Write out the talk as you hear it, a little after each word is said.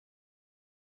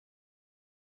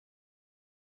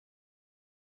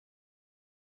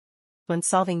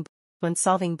when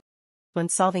solving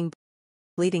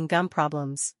bleeding gum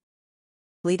problems.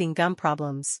 Bleeding gum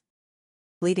problems.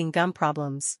 Bleeding gum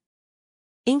problems.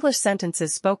 English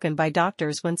sentences spoken by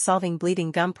doctors when solving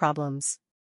bleeding gum problems.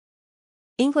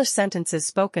 English sentences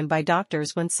spoken by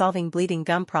doctors when solving bleeding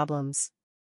gum problems.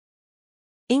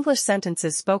 English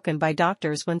sentences spoken by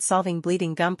doctors when solving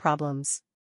bleeding gum problems.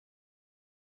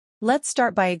 Let's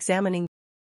start by examining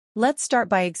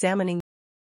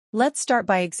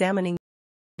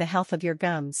the health of your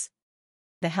gums.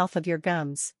 The health of your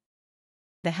gums.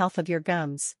 The health of your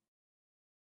gums.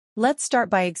 Let's start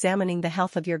by examining the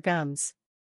health of your gums.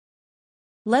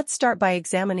 Let's start by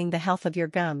examining the health of your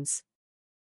gums.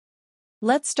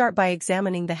 Let's start by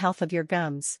examining the health of your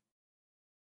gums.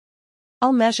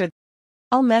 I'll measure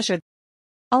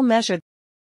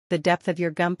the depth of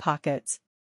your gum pockets.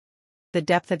 The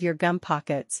depth of your gum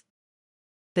pockets.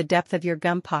 The depth of your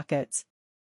gum pockets.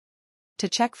 To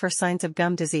check for signs of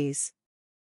gum disease.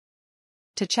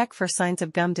 To check for signs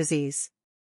of gum disease.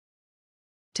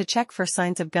 To check for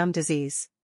signs of gum disease.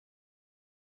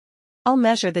 I'll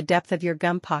measure the depth of your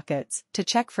gum pockets to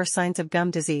check for signs of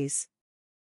gum disease.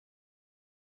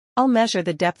 I'll measure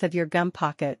the depth of your gum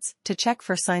pockets to check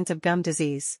for signs of gum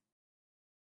disease.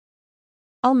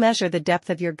 I'll measure the depth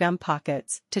of your gum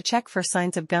pockets to check for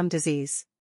signs of gum disease.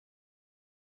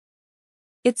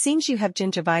 It seems you have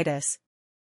gingivitis.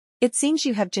 It seems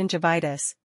you have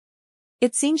gingivitis.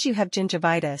 It seems you have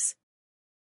gingivitis,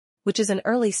 which is an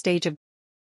early stage of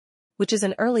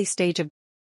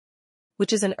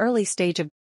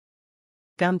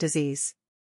gum disease.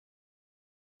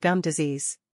 Gum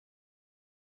disease.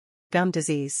 Gum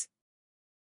disease.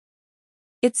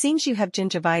 It seems you have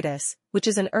gingivitis, which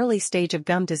is an early stage of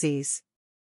gum disease.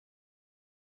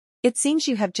 It seems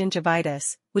you have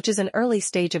gingivitis, which is an early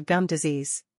stage of gum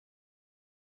disease.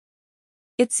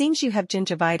 It seems you have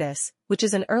gingivitis, which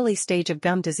is an early stage of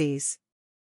gum disease.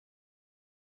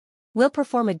 We'll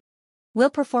perform a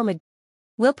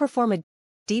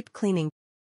deep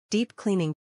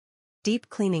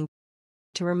cleaning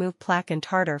to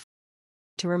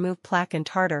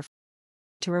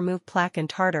remove plaque and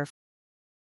tartar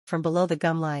from below the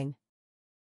gum line.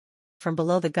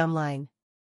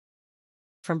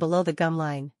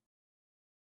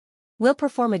 We'll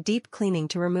perform a deep cleaning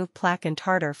to remove plaque and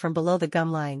tartar from below the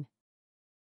gum line.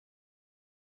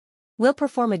 We'll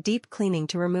perform a deep cleaning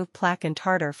to remove plaque and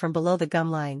tartar from below the gum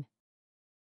line.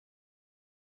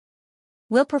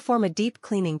 We'll perform a deep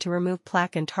cleaning to remove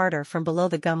plaque and tartar from below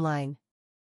the gum line.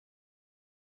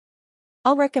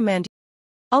 I'll recommend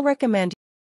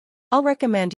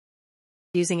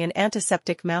using an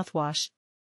antiseptic mouthwash.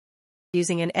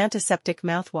 Using an antiseptic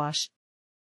mouthwash.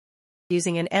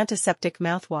 Using an antiseptic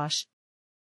mouthwash.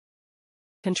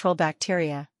 Control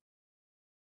bacteria.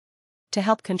 To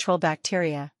help control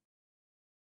bacteria.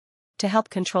 To help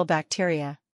control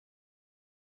bacteria.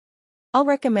 I'll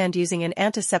recommend using an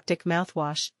antiseptic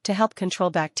mouthwash to help control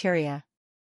bacteria.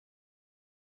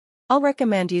 I'll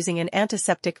recommend using an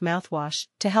antiseptic mouthwash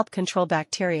to help control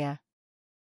bacteria.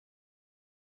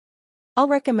 I'll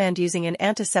recommend using an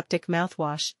antiseptic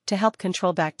mouthwash to help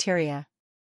control bacteria.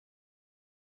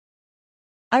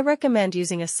 I recommend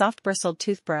using a soft bristled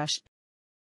toothbrush.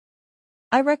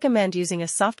 I recommend using a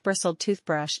soft bristled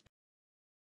toothbrush.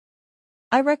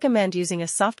 I recommend using a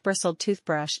soft bristled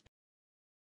toothbrush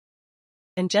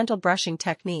and gentle brushing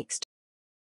techniques.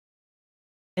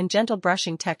 And gentle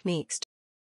brushing techniques.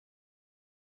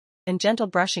 And gentle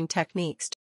brushing techniques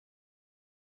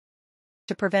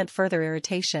to prevent further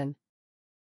irritation.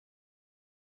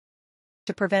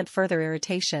 To prevent further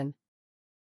irritation.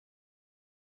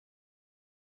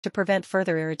 To prevent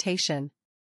further irritation.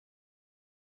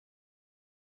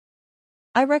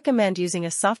 I recommend using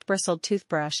a soft bristled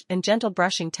toothbrush and gentle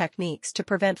brushing techniques to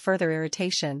prevent further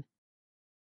irritation.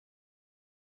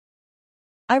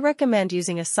 I recommend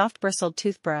using a soft bristled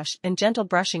toothbrush and gentle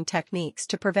brushing techniques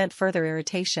to prevent further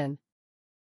irritation.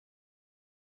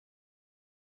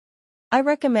 I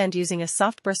recommend using a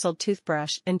soft bristled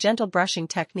toothbrush and gentle brushing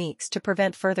techniques to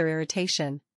prevent further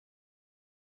irritation.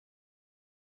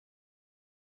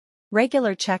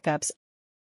 Regular checkups.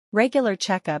 Regular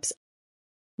checkups.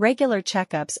 Regular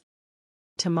checkups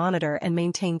to monitor and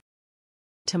maintain.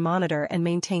 To monitor and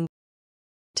maintain.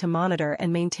 To monitor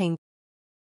and maintain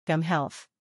gum health.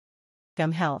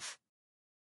 Gum health.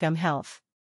 Gum health.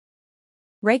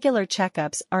 Regular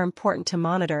checkups are important to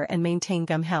monitor and maintain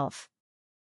gum health.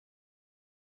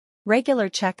 Regular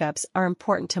checkups are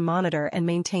important to monitor and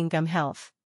maintain gum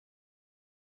health.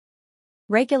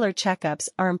 Regular checkups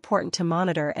are important to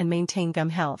monitor and maintain gum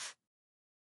health.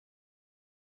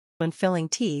 When filling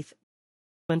teeth.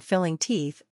 When filling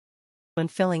teeth. when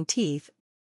filling teeth,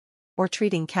 or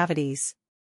treating cavities,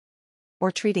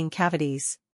 or treating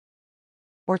cavities,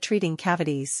 or treating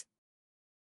cavities.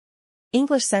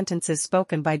 English sentences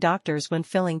spoken by doctors when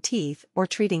filling teeth or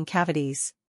treating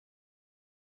cavities.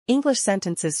 English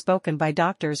sentences spoken by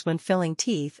doctors when filling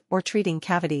teeth or treating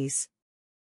cavities.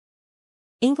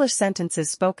 English sentences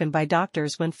spoken by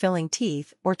doctors when filling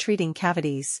teeth or treating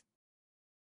cavities.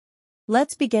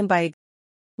 Let's begin by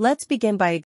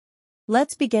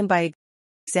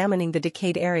examining the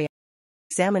decayed area.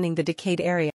 Examining the decayed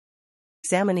area.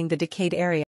 Examining the decayed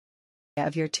area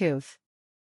of your tooth.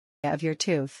 Of your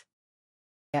tooth.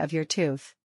 Of your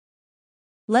tooth.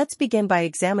 Let's begin by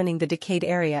examining the decayed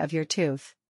area of your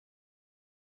tooth.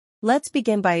 Let's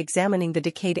begin by examining the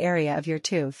decayed area of your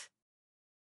tooth.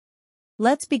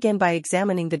 Let's begin by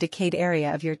examining the decayed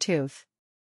area of your tooth.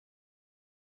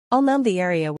 I'll numb the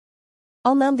area.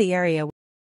 I'll numb the area.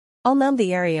 I'll numb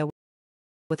the area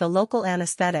with a local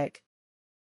anesthetic.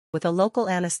 With a local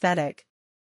anesthetic.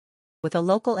 With a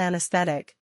local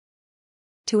anesthetic.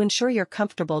 To ensure you're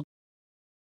comfortable.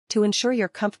 To ensure you're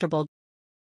comfortable.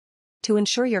 To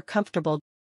ensure you're comfortable.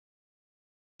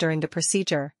 During the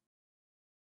procedure.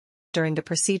 During the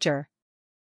procedure.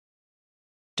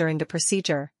 During the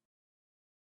procedure.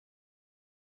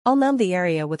 I'll numb the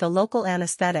area with a local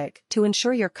anesthetic to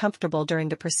ensure you're comfortable during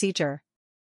the procedure.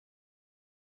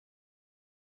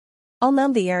 I'll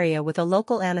numb the area with a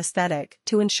local anesthetic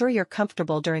to ensure you're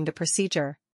comfortable during the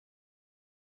procedure.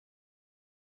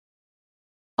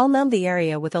 I'll numb the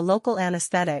area with a local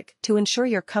anesthetic to ensure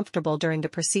you're comfortable during the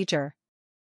procedure.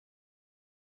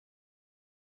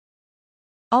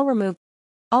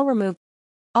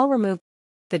 I'll remove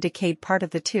the decayed part of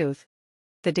the tooth.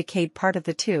 The decayed part of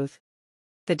the tooth.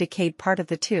 The decayed part of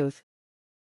the tooth.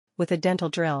 With a dental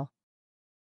drill.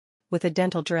 With a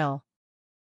dental drill.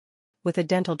 With a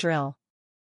dental drill.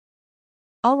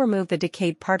 I'll remove the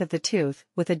decayed part of the tooth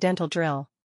with a dental drill.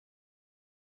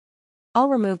 I'll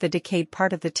remove the decayed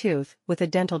part of the tooth with a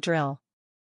dental drill.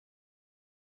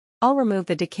 I'll remove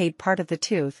the decayed part of the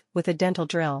tooth with a dental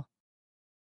drill.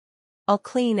 I'll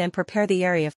clean and prepare the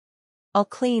area. I'll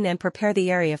clean and prepare the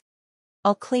area.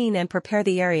 I'll clean and prepare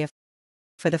the area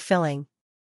for the filling.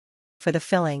 For the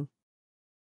filling.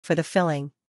 For the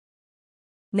filling.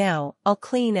 Now, I'll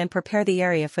clean and prepare the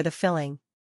area for the filling.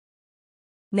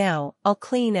 Now, I'll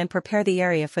clean and prepare the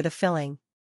area for the filling.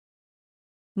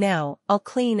 Now, I'll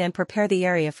clean and prepare the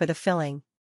area for the filling.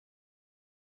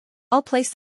 I'll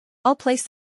place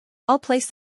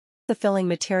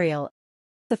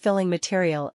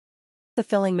the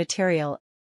filling material,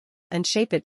 and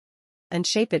shape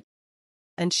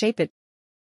it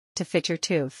to fit your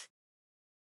tooth.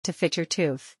 To fit your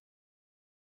tooth.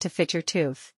 To fit your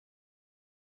tooth.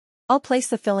 I'll place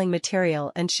the filling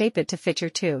material and shape it to fit your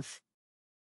tooth.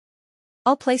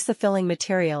 I'll place the filling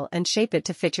material and shape it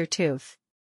to fit your tooth.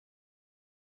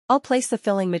 I'll place the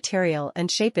filling material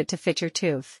and shape it to fit your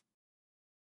tooth.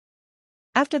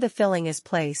 After the filling is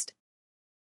placed.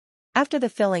 After the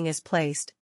filling is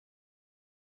placed.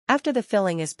 After the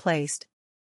filling is placed.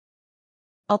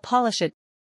 I'll polish it.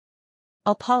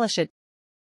 I'll polish it.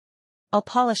 I'll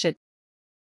polish it.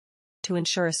 To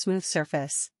ensure a smooth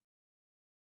surface.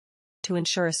 To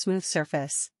ensure a smooth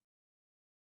surface.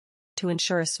 To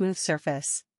ensure a smooth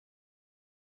surface.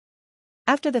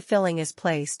 After the filling is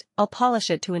placed, I'll polish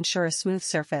it to ensure a smooth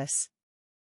surface.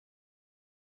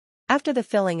 After the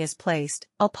filling is placed,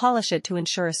 I'll polish it to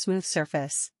ensure a smooth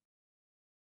surface.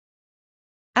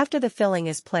 After the filling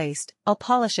is placed, I'll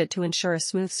polish it to ensure a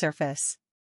smooth surface.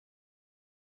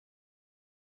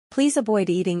 Please avoid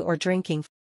eating or drinking.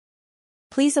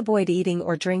 Please avoid eating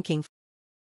or drinking.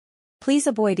 Please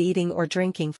avoid eating or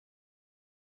drinking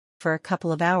for a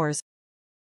couple of hours.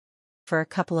 For a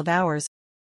couple of hours.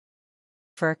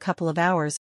 For a couple of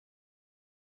hours.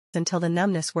 Until the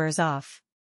numbness wears off.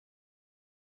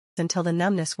 Until the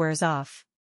numbness wears off.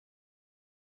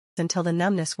 Until the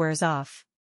numbness wears off.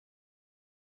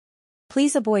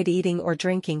 Please avoid eating or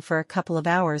drinking for a couple of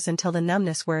hours until the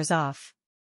numbness wears off.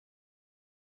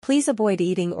 Please avoid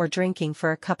eating or drinking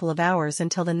for a couple of hours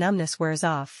until the numbness wears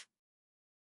off.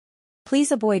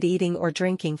 Please avoid eating or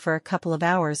drinking for a couple of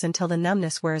hours until the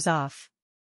numbness wears off.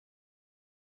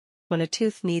 When a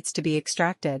tooth needs to be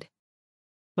extracted.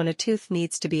 When a tooth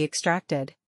needs to be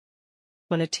extracted.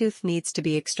 When a tooth needs to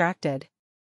be extracted.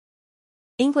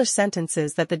 English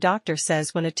sentences that the doctor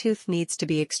says when a tooth needs to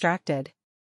be extracted.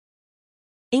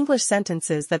 English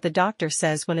sentences that the doctor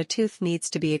says when a tooth needs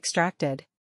to be extracted.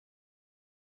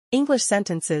 English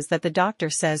sentences that the doctor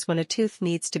says when a tooth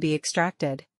needs to be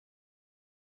extracted.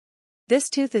 This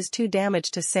tooth is too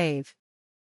damaged to save.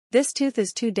 This tooth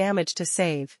is too damaged to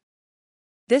save.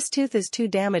 This tooth is too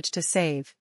damaged to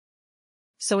save.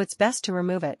 So it's best to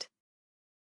remove it.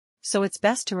 So it's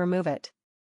best to remove it.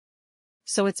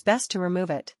 So it's best to remove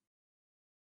it.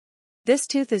 This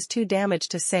tooth is too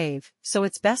damaged to save, so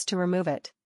it's best to remove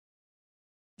it.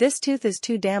 This tooth is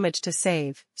too damaged to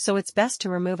save, so it's best to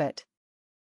remove it.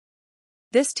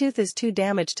 This tooth is too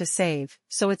damaged to save,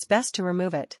 so it's best to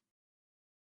remove it.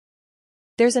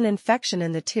 There's an infection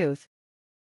in the tooth.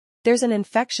 There's an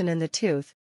infection in the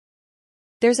tooth.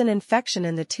 There's an infection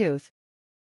in the tooth.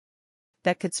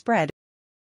 That could spread.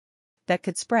 That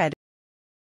could spread.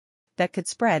 That could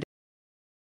spread.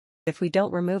 If we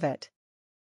don't remove it.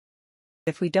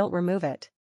 If we don't remove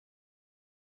it.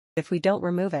 If we don't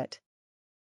remove it.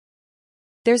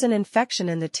 There's an infection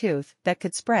in the tooth that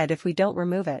could spread if we don't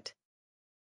remove it.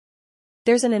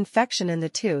 There's an infection in the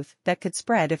tooth that could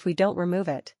spread if we don't remove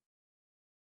it.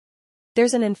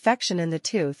 There's an infection in the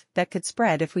tooth that could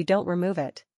spread if we don't remove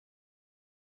it.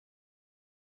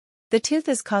 The tooth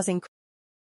is causing.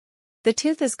 The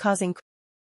tooth is causing.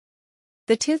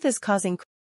 The tooth is causing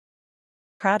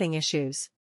crowding issues.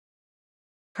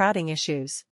 Crowding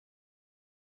issues.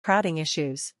 Crowding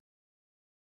issues.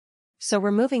 So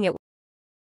removing it.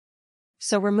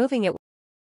 So removing it.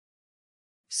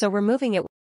 So removing it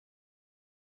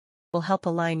will help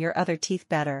align your other teeth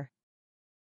better.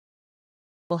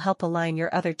 Will help align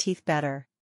your other teeth better.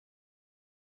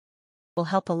 Will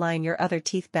help align your other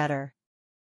teeth better.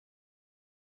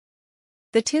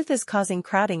 The tooth is causing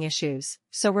crowding issues,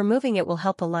 so removing it will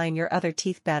help align your other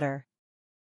teeth better.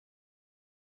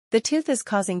 The tooth is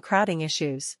causing crowding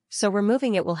issues, so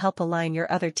removing it will help align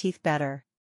your other teeth better.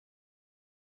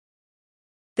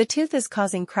 The tooth is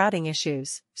causing crowding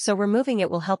issues, so removing it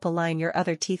will help align your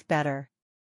other teeth better.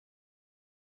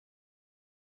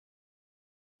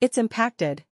 It's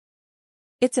impacted.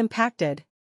 It's impacted.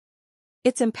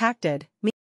 It's impacted,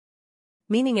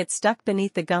 meaning it's stuck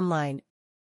beneath the gum line.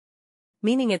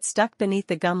 Meaning it's stuck beneath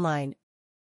the gum line.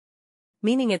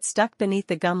 Meaning it's stuck beneath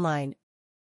the gum line.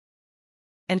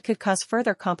 And could cause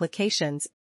further complications.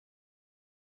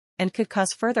 And could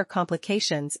cause further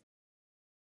complications.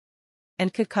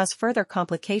 And could cause further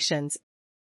complications.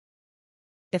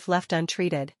 If left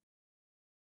untreated.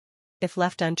 If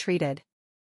left untreated.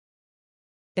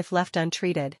 If left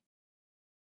untreated.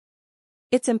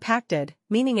 It's impacted,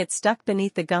 meaning it's stuck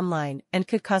beneath the gum line and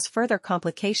could cause further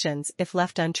complications if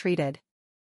left untreated.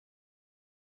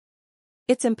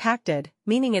 It's impacted,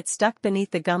 meaning it's stuck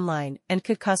beneath the gum line and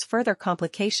could cause further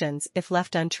complications if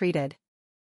left untreated.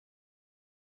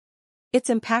 It's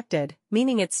impacted,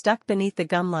 meaning it's stuck beneath the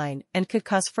gum line and could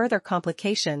cause further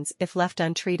complications if left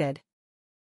untreated.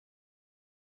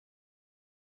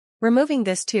 Removing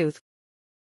this tooth.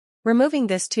 Removing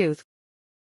this tooth.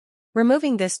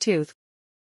 Removing this tooth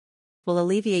will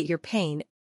alleviate your pain.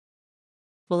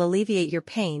 Will alleviate your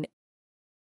pain.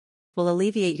 Will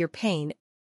alleviate your pain.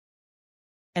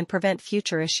 And prevent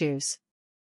future issues.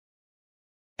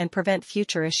 And prevent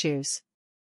future issues.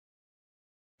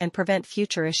 And prevent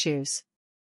future issues.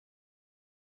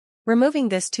 Removing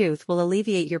this tooth will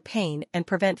alleviate your pain and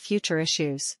prevent future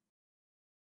issues.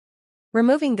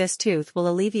 Removing this tooth will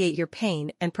alleviate your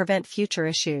pain and prevent future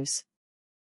issues.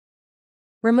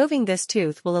 Removing this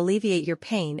tooth will alleviate your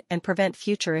pain and prevent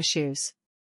future issues.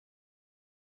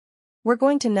 We're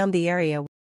going to numb the area.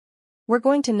 We're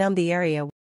going to numb the area.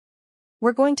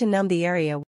 We're going to numb the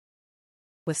area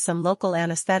with some local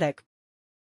anesthetic.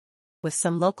 With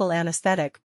some local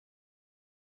anesthetic.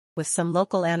 With some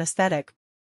local anesthetic.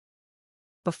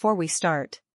 Before we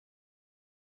start.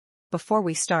 Before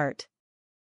we start.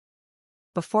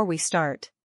 Before we start.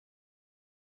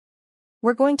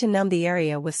 We're going to numb the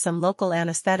area with some local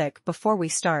anesthetic before we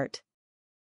start.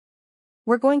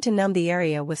 We're going to numb the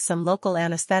area with some local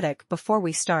anesthetic before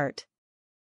we start.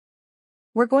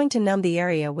 We're going to numb the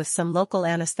area with some local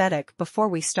anesthetic before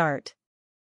we start.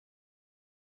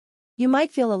 You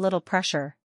might feel a little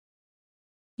pressure.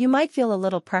 You might feel a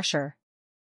little pressure.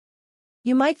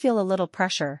 You might feel a little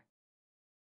pressure.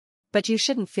 But you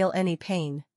shouldn't feel any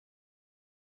pain.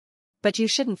 But you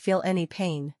shouldn't feel any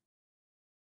pain.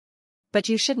 But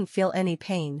you shouldn't feel any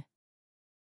pain.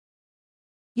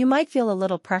 You might feel a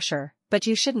little pressure, but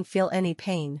you shouldn't feel any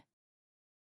pain.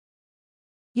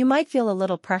 You might feel a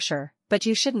little pressure, but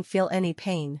you shouldn't feel any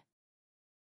pain.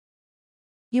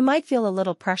 You might feel a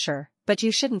little pressure, but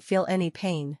you shouldn't feel any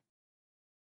pain.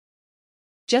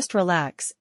 Just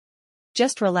relax.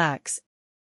 Just relax.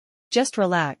 Just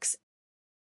relax.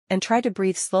 And try to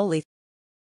breathe slowly.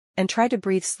 And try to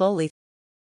breathe slowly.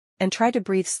 And try to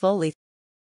breathe slowly.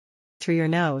 Through your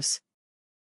nose.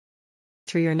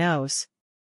 Through your nose.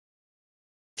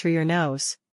 Through your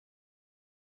nose.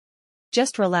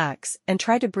 Just relax and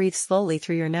try to breathe slowly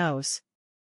through your nose.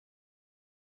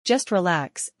 Just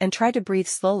relax and try to breathe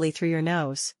slowly through your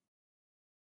nose.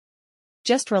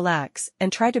 Just relax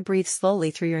and try to breathe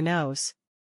slowly through your nose.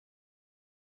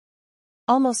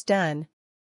 Almost done.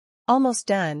 Almost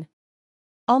done.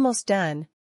 Almost done.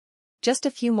 Just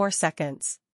a few more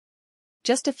seconds.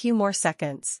 Just a few more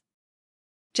seconds.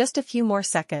 Just a few more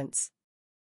seconds.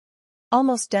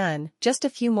 Almost done. Just a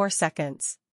few more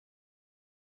seconds.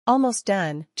 Almost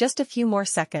done. Just a few more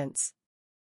seconds.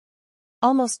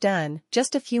 Almost done.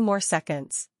 Just a few more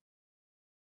seconds.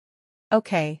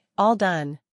 Okay, all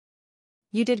done.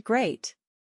 You did great.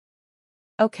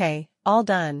 Okay, all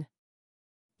done.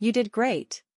 You did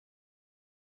great.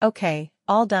 Okay,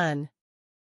 all done.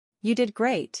 You did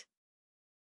great.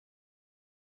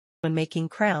 When making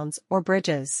crowns or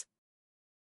bridges.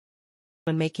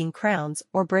 When making crowns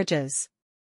or bridges.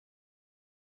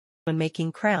 When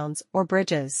making crowns or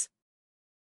bridges.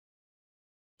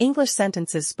 English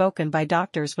sentences spoken by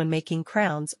doctors when making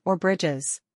crowns or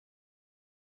bridges.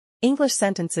 English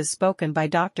sentences spoken by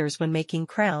doctors when making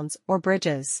crowns or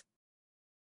bridges.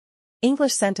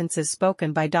 English sentences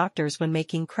spoken by doctors when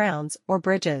making crowns or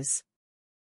bridges.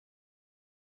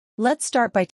 Let's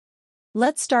start by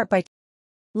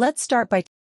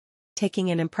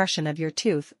taking an impression of your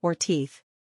tooth or teeth.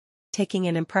 Taking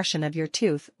an impression of your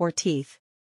tooth or teeth.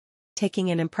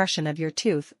 Taking an impression of your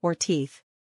tooth or teeth.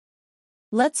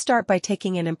 Let's start by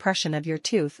taking an impression of your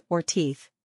tooth or teeth.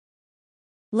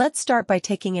 Let's start by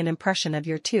taking an impression of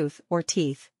your tooth or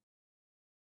teeth.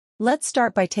 Let's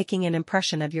start by taking an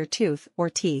impression of your tooth or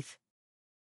teeth.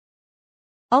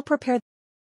 I'll prepare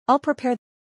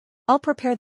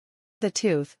the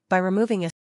tooth by removing a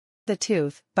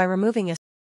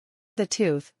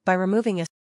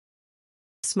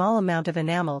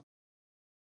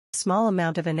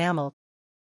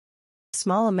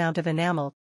small amount of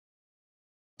enamel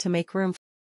to make room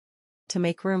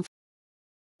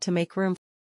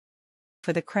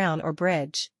for the crown or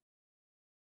bridge.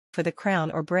 For the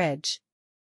crown or bridge.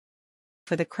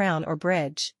 For the crown or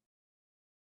bridge.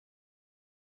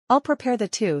 I'll prepare the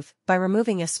tooth by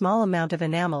removing a small amount of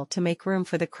enamel to make room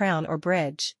for the crown or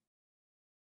bridge.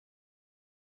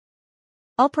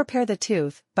 I'll prepare the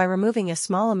tooth by removing a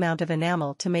small amount of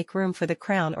enamel to make room for the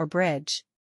crown or bridge.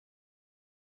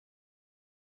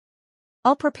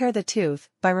 I'll prepare the tooth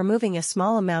by removing a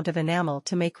small amount of enamel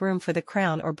to make room for the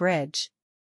crown or bridge.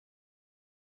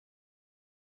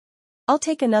 I'll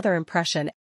take another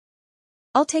impression.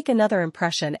 I'll take another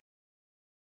impression.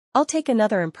 I'll take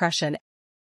another impression.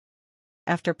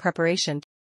 After preparation.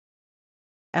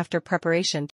 After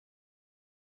preparation.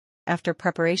 After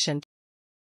preparation.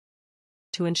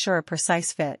 To ensure a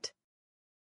precise fit.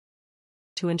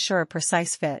 To ensure a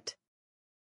precise fit.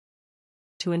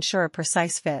 To ensure a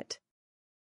precise fit.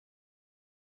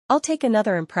 I'll take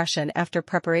another impression after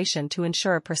preparation to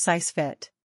ensure a precise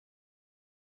fit.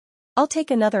 I'll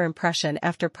take another impression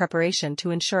after preparation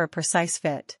to ensure a precise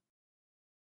fit.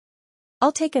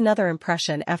 I'll take another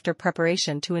impression after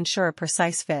preparation to ensure a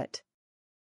precise fit.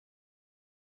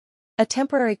 A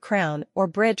temporary crown or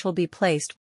bridge will be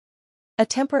placed. A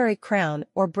temporary crown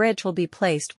or bridge will be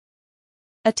placed.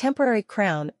 A temporary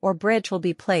crown or bridge will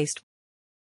be placed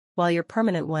while your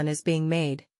permanent one is being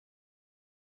made.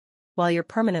 While your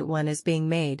permanent one is being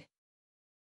made.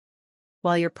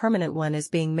 While your permanent one is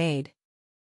being made.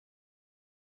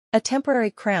 A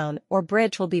temporary crown or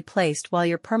bridge will be placed while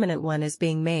your permanent one is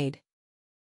being made.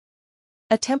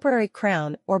 A temporary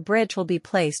crown or bridge will be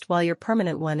placed while your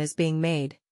permanent one is being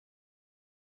made.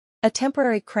 A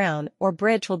temporary crown or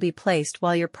bridge will be placed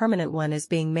while your permanent one is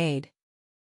being made.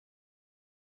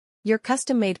 Your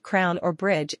custom-made crown or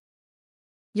bridge.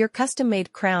 Your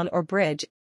custom-made crown or bridge.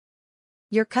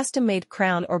 Your custom-made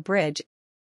crown or bridge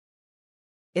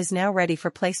is now ready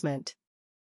for placement.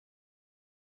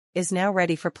 Is now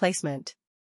ready for placement.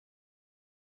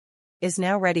 Is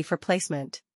now ready for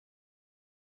placement.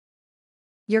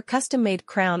 Your custom-made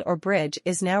crown or bridge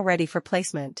is now ready for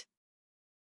placement.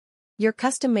 Your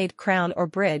custom-made crown or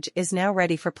bridge is now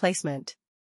ready for placement.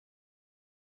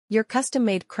 Your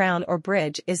custom-made crown or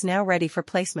bridge is now ready for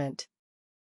placement.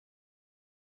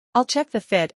 I'll check the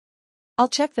fit. I'll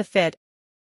check the fit.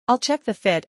 I'll check the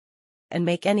fit and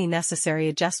make any necessary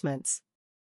adjustments.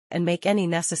 And make any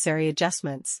necessary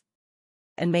adjustments.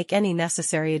 And make any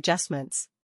necessary adjustments.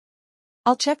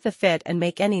 I'll check the fit and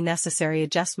make any necessary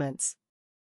adjustments.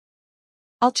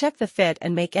 I'll check the fit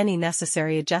and make any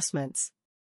necessary adjustments.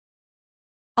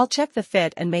 I'll check the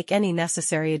fit and make any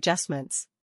necessary adjustments.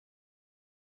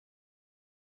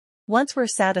 Once we're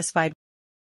satisfied.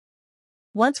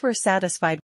 Once we're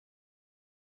satisfied.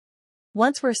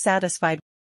 Once we're satisfied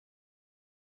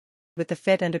with the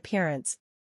fit and appearance,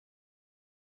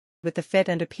 with the fit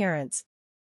and appearance,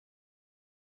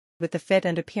 with the fit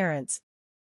and appearance,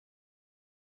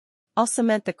 I'll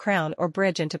cement the crown or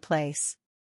bridge into place.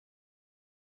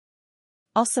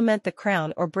 I'll cement the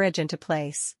crown or bridge into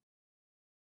place.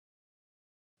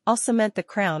 I'll cement the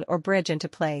crown or bridge into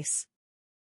place.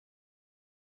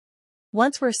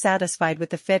 Once we're satisfied with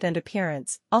the fit and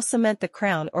appearance, I'll cement the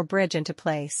crown or bridge into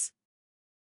place.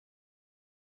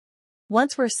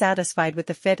 Once we're satisfied with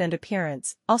the fit and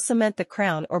appearance, I'll cement the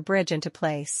crown or bridge into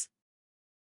place.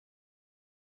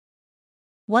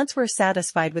 Once we're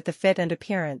satisfied with the fit and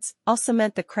appearance, I'll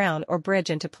cement the crown or bridge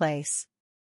into place.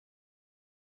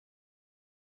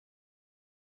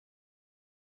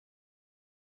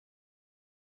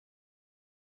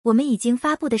 我们已经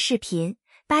发布的视频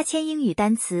8000英语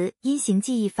单词音型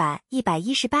记忆法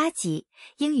118集，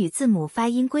英语字母发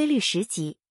音规律10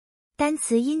集，单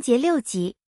词音节6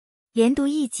集，连读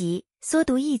1集，缩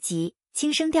读1集，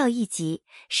轻声调1集，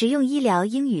实用医疗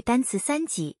英语单词3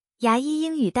集，牙医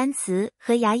英语单词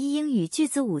和牙医英语句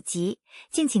子5集，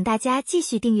敬请大家继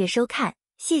续订阅收看，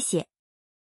谢谢。